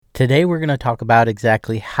Today we're going to talk about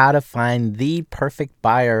exactly how to find the perfect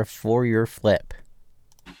buyer for your flip.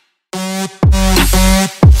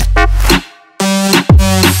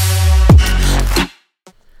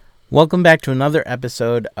 Welcome back to another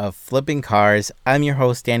episode of Flipping Cars. I'm your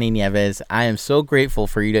host, Danny Nieves. I am so grateful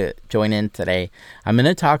for you to join in today. I'm going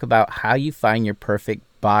to talk about how you find your perfect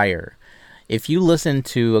buyer. If you listened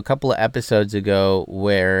to a couple of episodes ago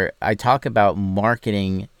where I talk about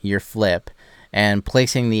marketing your flip and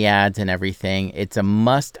placing the ads and everything, it's a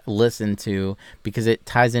must listen to because it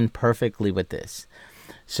ties in perfectly with this.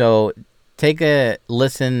 So take a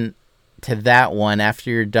listen to that one after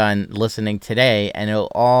you're done listening today, and it'll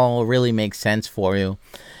all really make sense for you.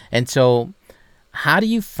 And so how do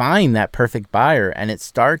you find that perfect buyer? And it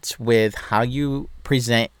starts with how you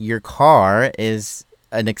present your car is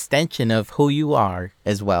an extension of who you are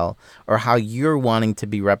as well, or how you're wanting to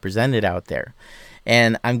be represented out there.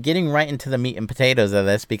 And I'm getting right into the meat and potatoes of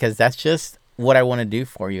this because that's just what I want to do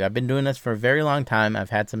for you. I've been doing this for a very long time.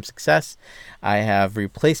 I've had some success. I have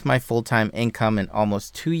replaced my full-time income in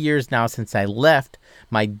almost 2 years now since I left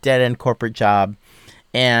my dead-end corporate job.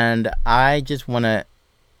 And I just want to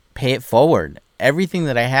pay it forward. Everything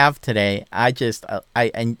that I have today, I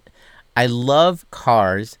love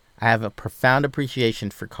cars. I have a profound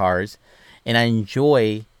appreciation for cars. And I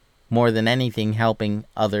enjoy more than anything helping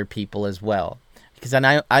other people as well. Because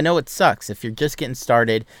I know it sucks if you're just getting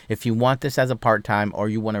started, if you want this as a part-time or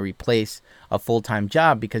you want to replace a full-time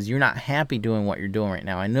job because you're not happy doing what you're doing right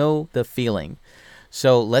now. I know the feeling.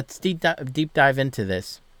 So let's deep dive into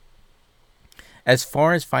this. As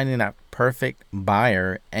far as finding that perfect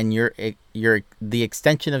buyer and the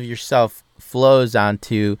extension of yourself flows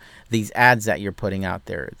onto these ads that you're putting out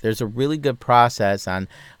there. There's a really good process on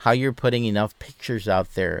how you're putting enough pictures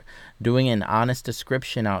out there, doing an honest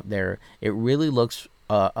description out there. It really looks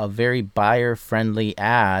a very buyer-friendly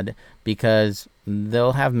ad because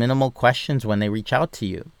they'll have minimal questions when they reach out to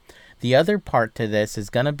you. The other part to this is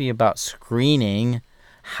going to be about screening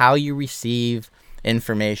how you receive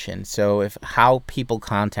information. So how people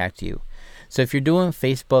contact you. So if you're doing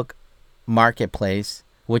Facebook Marketplace,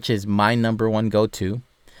 which is my number one go-to,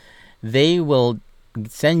 they will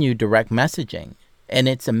send you direct messaging. And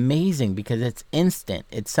it's amazing because it's instant.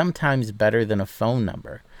 It's sometimes better than a phone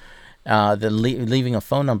number, than leaving a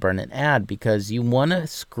phone number in an ad, because you want to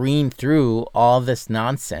screen through all this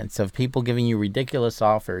nonsense of people giving you ridiculous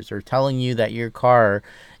offers or telling you that your car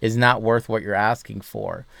is not worth what you're asking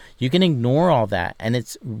for. You can ignore all that, and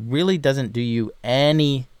it really doesn't do you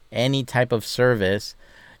any type of service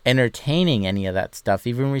entertaining any of that stuff,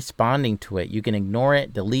 even responding to it. You can ignore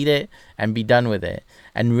it, delete it, and be done with it.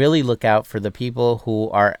 And really look out for the people who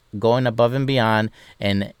are going above and beyond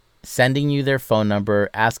and sending you their phone number,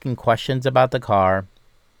 asking questions about the car.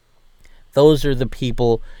 Those are the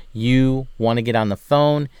people you want to get on the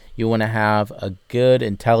phone. You want to have a good,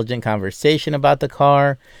 intelligent conversation about the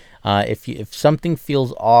car. If something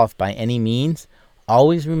feels off by any means,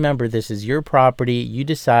 always remember this is your property. You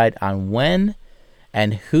decide on when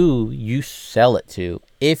and who you sell it to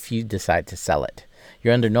if you decide to sell it.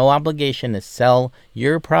 You're under no obligation to sell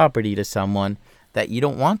your property to someone that you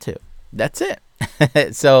don't want to. That's it.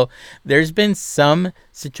 So there's been some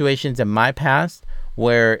situations in my past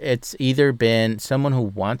where it's either been someone who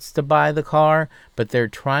wants to buy the car, but they're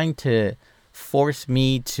trying to force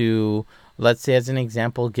me to, let's say as an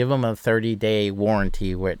example, give them a 30-day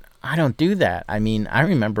warranty. Where I don't do that. I mean, I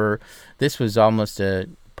remember this was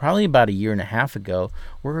probably about a year and a half ago,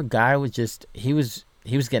 where a guy was he was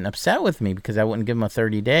getting upset with me because I wouldn't give him a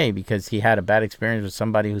 30-day because he had a bad experience with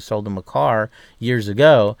somebody who sold him a car years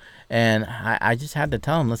ago. And I just had to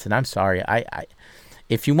tell him, listen, I'm sorry.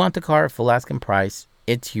 If you want the car at full asking price,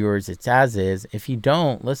 it's yours. It's as is. If you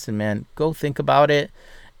don't, listen, man, go think about it.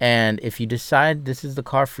 And if you decide this is the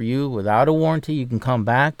car for you without a warranty, you can come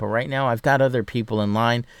back. But right now I've got other people in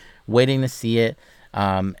line waiting to see it.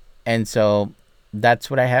 And so that's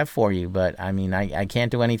what I have for you. But I mean, I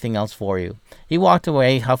can't do anything else for you. He walked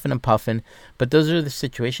away huffing and puffing. But those are the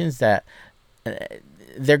situations that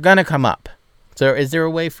they're going to come up. So is there a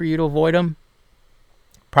way for you to avoid them?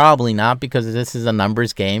 Probably not, because this is a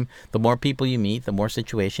numbers game. The more people you meet, the more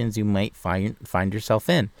situations you might find yourself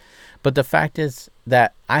in. But the fact is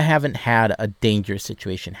that I haven't had a dangerous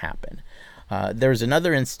situation happen. There's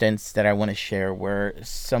another instance that I want to share where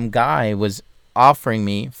some guy was offering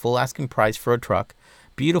me full asking price for a truck,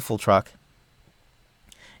 beautiful truck,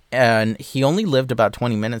 and he only lived about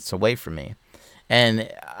 20 minutes away from me.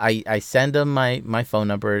 And I send him my phone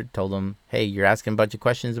number, told him, hey, you're asking a bunch of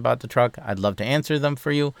questions about the truck. I'd love to answer them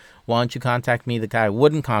for you. Why don't you contact me? The guy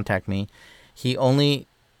wouldn't contact me. He only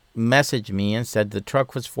messaged me and said the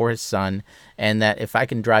truck was for his son and that if I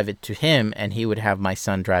can drive it to him and he would have my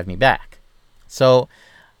son drive me back. So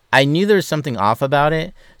I knew there was something off about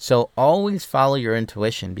it. So always follow your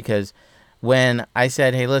intuition, because when I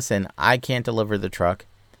said, hey, listen, I can't deliver the truck,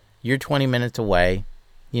 you're 20 minutes away.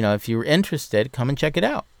 If you're interested, come and check it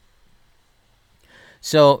out.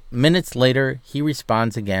 So minutes later, he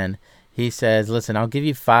responds again. He says, listen, I'll give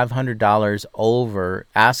you $500 over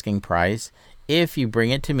asking price if you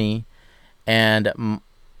bring it to me, and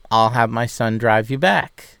I'll have my son drive you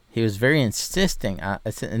back. He was very insistent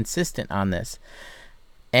on this.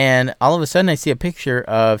 And all of a sudden, I see a picture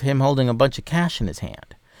of him holding a bunch of cash in his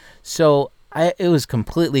hand. So it was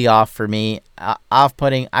completely off for me,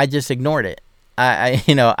 off-putting. I just ignored it.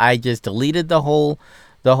 I just deleted the whole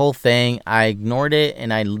thing. I ignored it,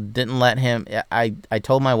 and I didn't let him. I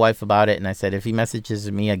told my wife about it, and I said, if he messages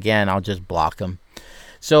me again, I'll just block him.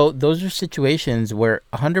 So those are situations where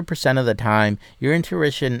 100% of the time, your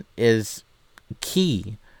intuition is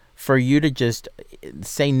key for you to just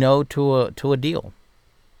say no to a deal.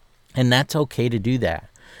 And that's okay to do that.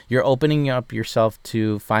 You're opening up yourself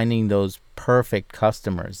to finding those perfect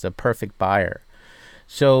customers, the perfect buyer.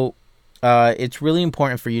 So it's really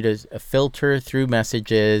important for you to filter through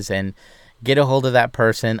messages and get a hold of that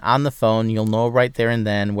person on the phone. You'll know right there and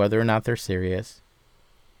then whether or not they're serious.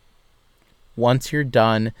 Once you're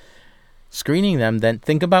done screening them, then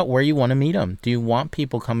think about where you want to meet them. Do you want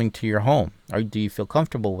people coming to your home? Or do you feel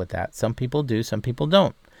comfortable with that? Some people do, some people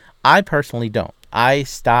don't. I personally don't. I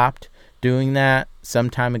stopped doing that some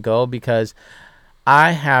time ago because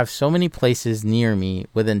I have so many places near me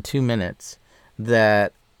within 2 minutes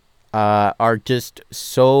that are just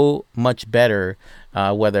so much better,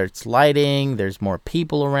 whether it's lighting, there's more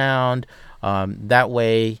people around. That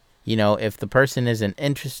way, if the person isn't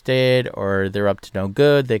interested or they're up to no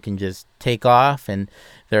good, they can just take off. And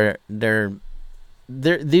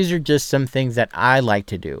these are just some things that I like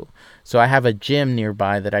to do. So I have a gym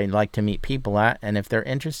nearby that I like to meet people at, and if they're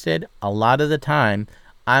interested, a lot of the time,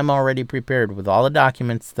 I'm already prepared with all the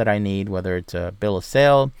documents that I need, whether it's a bill of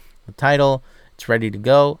sale, a title. It's ready to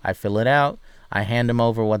go. I fill it out. I hand them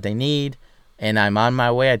over what they need, and I'm on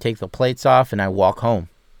my way. I take the plates off, and I walk home.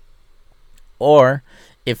 Or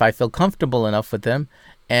if I feel comfortable enough with them,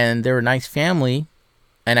 and they're a nice family,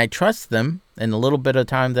 and I trust them in the little bit of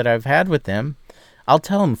time that I've had with them, I'll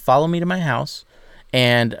tell them, follow me to my house,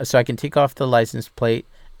 and so I can take off the license plate,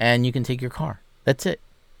 and you can take your car. That's it.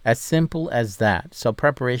 As simple as that. So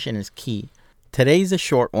preparation is key. Today's a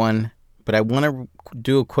short one, but I want to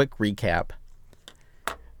do a quick recap.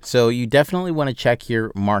 So you definitely want to check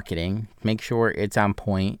your marketing. Make sure it's on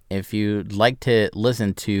point. If you'd like to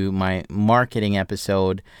listen to my marketing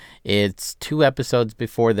episode, it's 2 episodes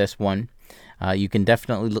before this one. You can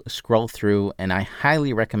definitely scroll through, and I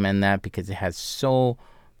highly recommend that because it has so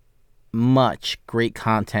much great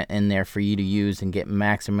content in there for you to use and get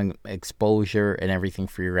maximum exposure and everything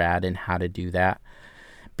for your ad and how to do that.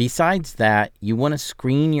 Besides that, you want to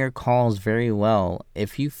screen your calls very well.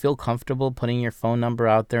 If you feel comfortable putting your phone number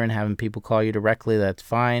out there and having people call you directly, that's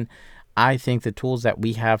fine. I think the tools that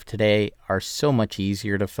we have today are so much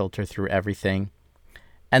easier to filter through everything.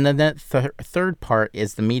 And then the third part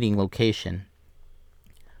is the meeting location.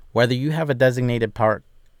 Whether you have a designated park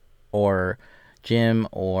or gym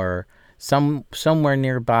or somewhere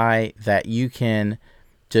nearby that you can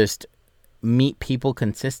just meet people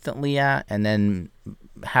consistently at and then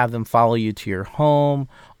have them follow you to your home,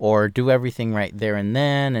 or do everything right there and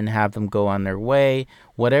then and have them go on their way.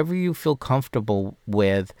 Whatever you feel comfortable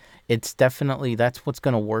with, it's definitely, that's what's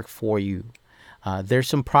going to work for you. There's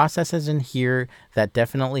some processes in here that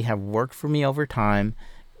definitely have worked for me over time,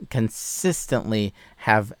 consistently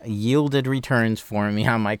have yielded returns for me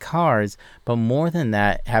on my cars, but more than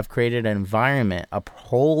that, have created an environment, a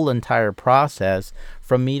whole entire process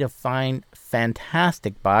for me to find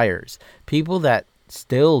fantastic buyers, people that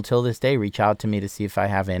still till this day reach out to me to see if I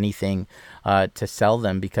have anything to sell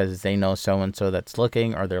them because they know so-and-so that's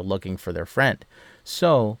looking, or they're looking for their friend.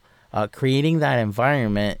 So creating that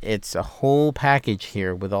environment, it's a whole package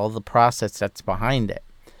here with all the process that's behind it.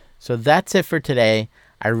 So that's it for today.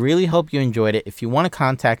 I really hope you enjoyed it. If you want to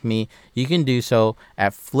contact me, you can do so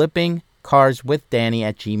at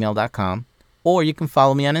flippingcarswithdanny@gmail.com, or you can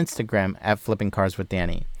follow me on Instagram at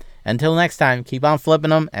flippingcarswithdanny. Until next time, keep on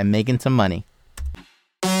flipping them and making some money.